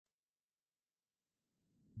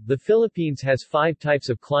The Philippines has 5 types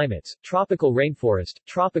of climates: tropical rainforest,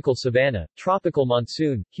 tropical savanna, tropical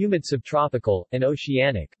monsoon, humid subtropical, and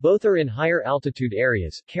oceanic. Both are in higher altitude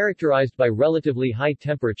areas, characterized by relatively high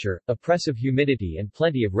temperature, oppressive humidity and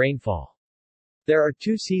plenty of rainfall. There are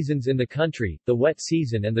 2 seasons in the country, the wet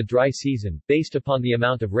season and the dry season, based upon the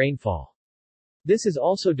amount of rainfall. This is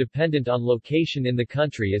also dependent on location in the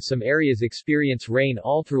country, as some areas experience rain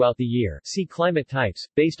all throughout the year. See climate types.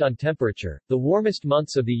 Based on temperature, the warmest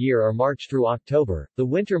months of the year are March through October. The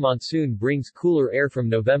winter monsoon brings cooler air from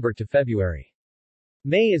November to February.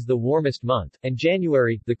 May is the warmest month, and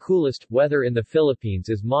January, the coolest. Weather in the Philippines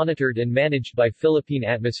is monitored and managed by Philippine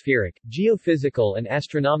Atmospheric, Geophysical and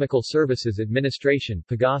Astronomical Services Administration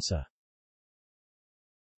 (PAGASA).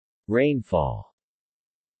 Rainfall.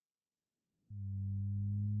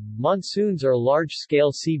 Monsoons are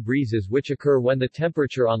large-scale sea breezes which occur when the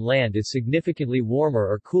temperature on land is significantly warmer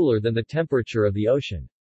or cooler than the temperature of the ocean.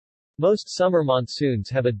 Most summer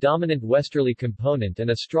monsoons have a dominant westerly component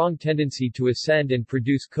and a strong tendency to ascend and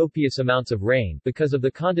produce copious amounts of rain, because of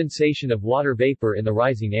the condensation of water vapor in the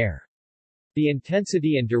rising air. The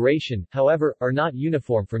intensity and duration, however, are not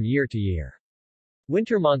uniform from year to year.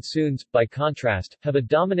 Winter monsoons, by contrast, have a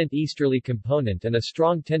dominant easterly component and a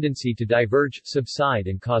strong tendency to diverge, subside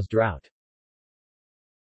and cause drought.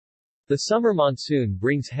 The summer monsoon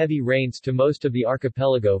brings heavy rains to most of the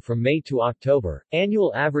archipelago from May to October.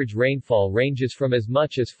 Annual average rainfall ranges from as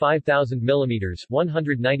much as 5,000 mm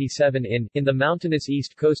 197 in the mountainous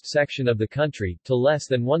east coast section of the country, to less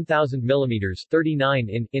than 1,000 mm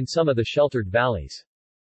 39 in some of the sheltered valleys.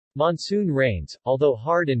 Monsoon rains, although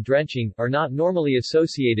hard and drenching, are not normally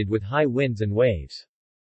associated with high winds and waves.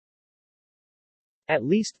 At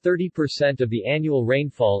least 30% of the annual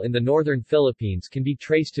rainfall in the northern Philippines can be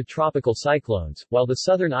traced to tropical cyclones, while the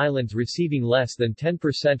southern islands receiving less than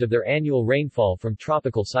 10% of their annual rainfall from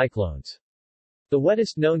tropical cyclones. The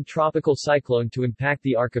wettest known tropical cyclone to impact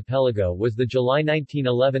the archipelago was the July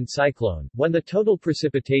 1911 cyclone, when the total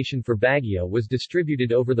precipitation for Baguio was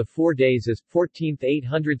distributed over the 4 days as 14th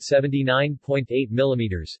 879.8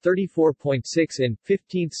 mm 34.6 in,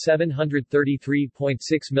 15th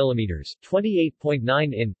 733.6 mm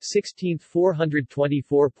 28.9 in, 16th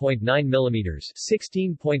 424.9 mm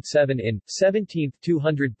 16.7 in, 17th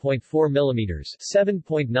 200.4 mm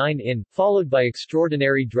 7.9 in, followed by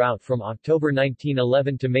extraordinary drought from October 1911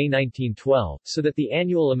 to May 1912, so that the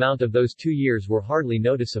annual amount of those 2 years were hardly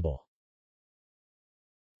noticeable.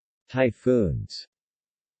 Typhoons.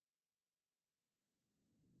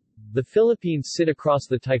 The Philippines sit across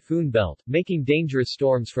the typhoon belt, making dangerous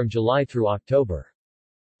storms from July through October.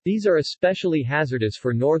 These are especially hazardous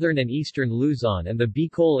for northern and eastern Luzon and the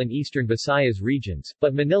Bicol and eastern Visayas regions,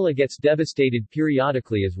 but Manila gets devastated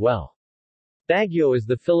periodically as well. Baguio is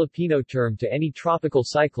the Filipino term to any tropical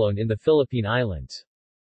cyclone in the Philippine Islands.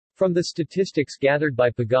 From the statistics gathered by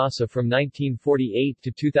PAGASA from 1948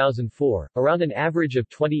 to 2004, around an average of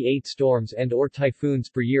 28 storms and/or typhoons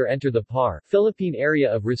per year enter the PAR, Philippine Area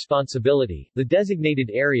of Responsibility, the designated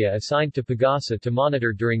area assigned to PAGASA to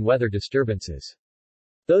monitor during weather disturbances.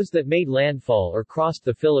 Those that made landfall or crossed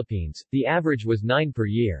the Philippines, the average was 9 per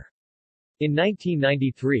year. In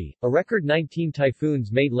 1993, a record 19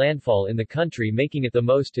 typhoons made landfall in the country, making it the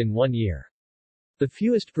most in 1 year. The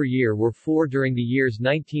fewest per year were 4 during the years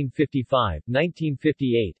 1955,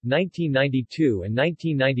 1958, 1992 and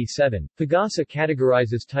 1997. PAGASA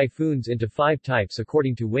categorizes typhoons into 5 types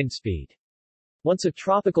according to wind speed. Once a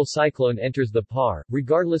tropical cyclone enters the PAR,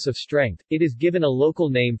 regardless of strength, it is given a local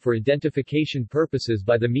name for identification purposes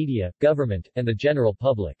by the media, government, and the general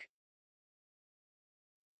public.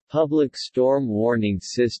 Public Storm Warning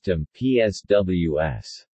System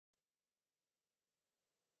 (PSWS).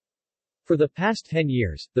 For the past 10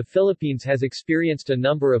 years, the Philippines has experienced a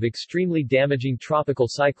number of extremely damaging tropical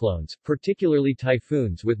cyclones, particularly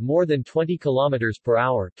typhoons with more than 20 km per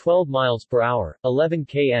hour, 12 miles per hour, 11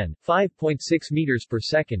 kn, 5.6 meters per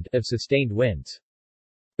second of sustained winds.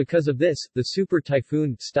 Because of this, the super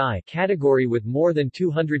typhoon (STI) category with more than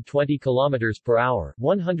 220 km per hour,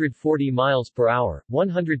 140 miles per hour,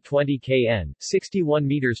 120 kn, 61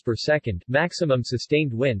 meters per second maximum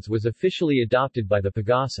sustained winds was officially adopted by the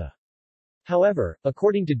PAGASA. However,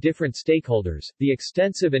 according to different stakeholders, the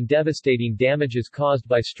extensive and devastating damages caused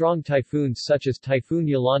by strong typhoons such as Typhoon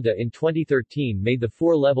Yolanda in 2013 made the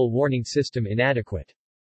 4-level warning system inadequate.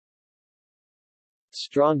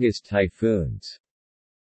 Strongest typhoons.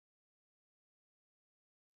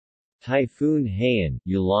 Typhoon Haiyan,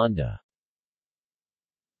 Yolanda.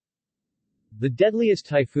 The deadliest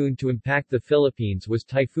typhoon to impact the Philippines was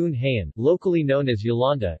Typhoon Haiyan, locally known as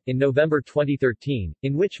Yolanda, in November 2013,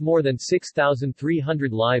 in which more than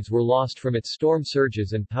 6,300 lives were lost from its storm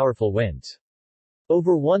surges and powerful winds.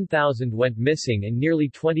 Over 1,000 went missing and nearly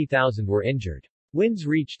 20,000 were injured. Winds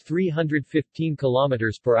reached 315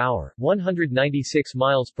 km per hour, 196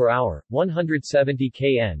 miles per hour, 170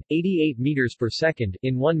 kn, 88 meters per second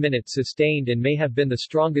in 1 minute sustained and may have been the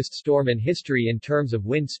strongest storm in history in terms of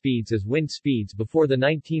wind speeds, as wind speeds before the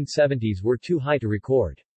 1970s were too high to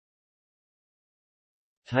record.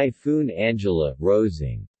 Typhoon Angela,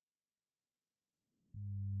 Rosing.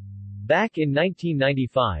 Back in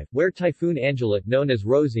 1995, where Typhoon Angela, known as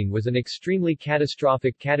Rosing, was an extremely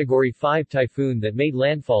catastrophic Category 5 typhoon that made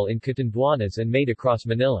landfall in Catanduanes and made across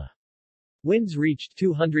Manila. Winds reached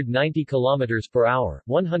 290 km per hour,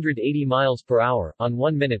 180 miles per hour, on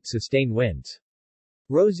 1 minute sustained winds.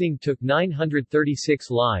 Rosing took 936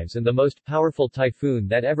 lives and the most powerful typhoon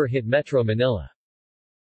that ever hit Metro Manila.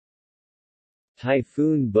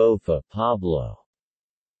 Typhoon Bopha, Pablo.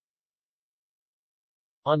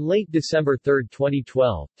 On late December 3,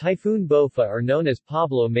 2012, Typhoon Bopha, or known as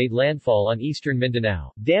Pablo, made landfall on eastern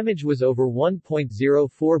Mindanao. Damage was over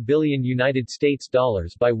 $1.04 billion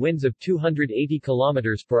by winds of 280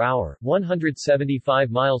 km per hour,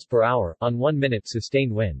 175 miles per hour, on 1 minute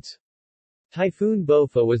sustained winds. Typhoon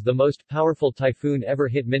Bopha was the most powerful typhoon ever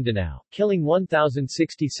hit Mindanao, killing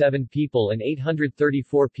 1,067 people and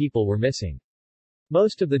 834 people were missing.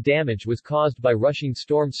 Most of the damage was caused by rushing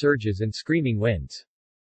storm surges and screaming winds.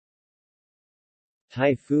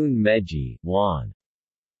 Typhoon Meji, Juan.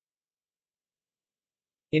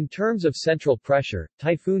 In terms of central pressure,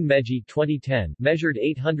 Typhoon Meji 2010 measured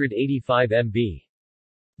 885 mb.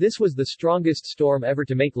 This was the strongest storm ever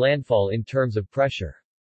to make landfall in terms of pressure.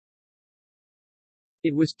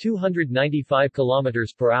 It was 295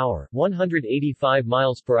 km per hour, 185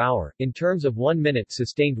 miles per hour, in terms of 1 minute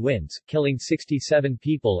sustained winds, killing 67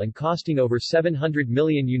 people and costing over $700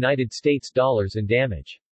 million in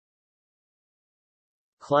damage.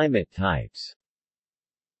 Climate types.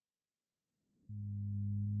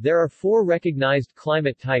 There are 4 recognized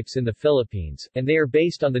climate types in the Philippines, and they are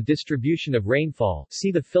based on the distribution of rainfall.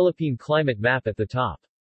 See the Philippine climate map at the top.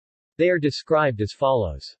 They are described as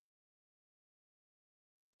follows.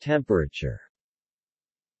 Temperature.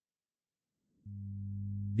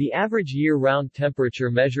 The average year-round temperature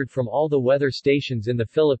measured from all the weather stations in the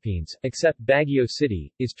Philippines, except Baguio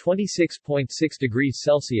City, is 26.6 degrees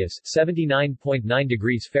Celsius (79.9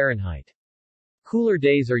 degrees Fahrenheit). Cooler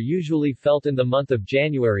days are usually felt in the month of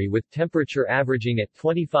January, with temperature averaging at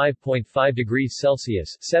 25.5 degrees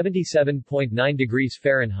Celsius (77.9 degrees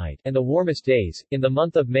Fahrenheit), and the warmest days, in the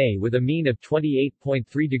month of May, with a mean of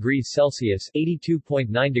 28.3 degrees Celsius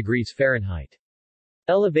 (82.9 degrees Fahrenheit).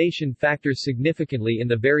 Elevation factors significantly in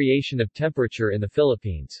the variation of temperature in the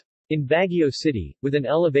Philippines. In Baguio City, with an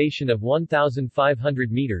elevation of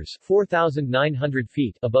 1,500 meters (4,900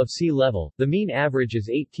 feet) above sea level, the mean average is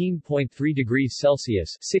 18.3 degrees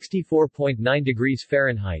Celsius (64.9 degrees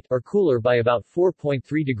Fahrenheit), or cooler by about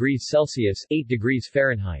 4.3 degrees Celsius (8 degrees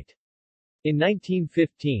Fahrenheit). In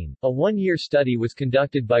 1915, a one-year study was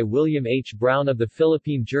conducted by William H. Brown of the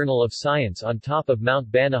Philippine Journal of Science on top of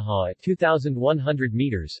Mount Banahaw at 2,100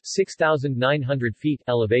 meters (6,900 feet)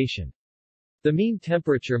 elevation. The mean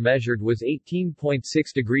temperature measured was 18.6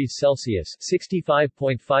 degrees Celsius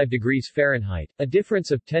 (65.5 degrees Fahrenheit), a difference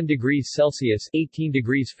of 10 degrees Celsius (18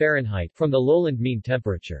 degrees Fahrenheit) from the lowland mean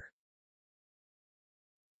temperature.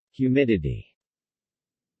 Humidity.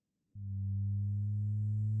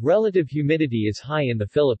 Relative humidity is high in the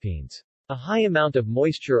Philippines. A high amount of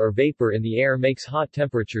moisture or vapor in the air makes hot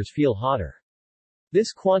temperatures feel hotter.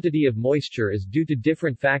 This quantity of moisture is due to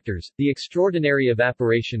different factors, the extraordinary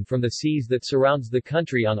evaporation from the seas that surrounds the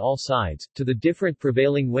country on all sides, to the different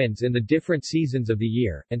prevailing winds in the different seasons of the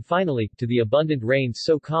year, and finally, to the abundant rains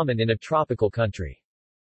so common in a tropical country.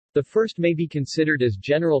 The first may be considered as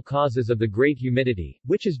general causes of the great humidity,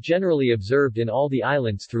 which is generally observed in all the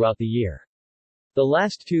islands throughout the year. The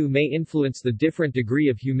last two may influence the different degree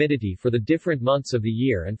of humidity for the different months of the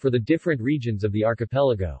year and for the different regions of the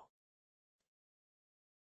archipelago.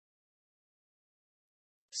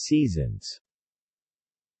 Seasons.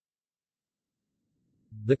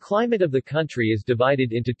 The climate of the country is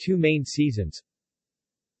divided into 2 main seasons.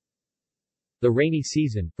 The rainy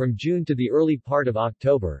season, from June to the early part of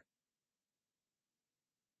October.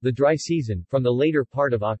 The dry season, from the later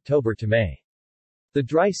part of October to May. The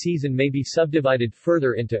dry season may be subdivided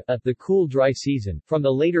further into a. The cool dry season, from the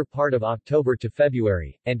later part of October to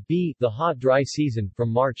February, and b. The hot dry season, from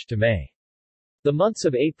March to May. The months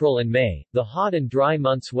of April and May, the hot and dry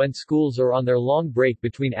months when schools are on their long break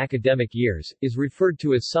between academic years, is referred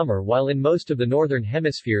to as summer, while in most of the northern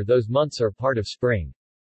hemisphere those months are part of spring.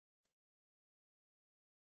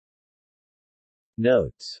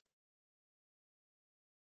 Notes.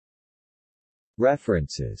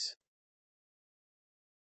 References.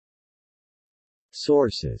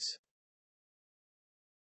 Sources.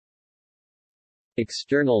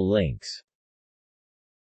 External links.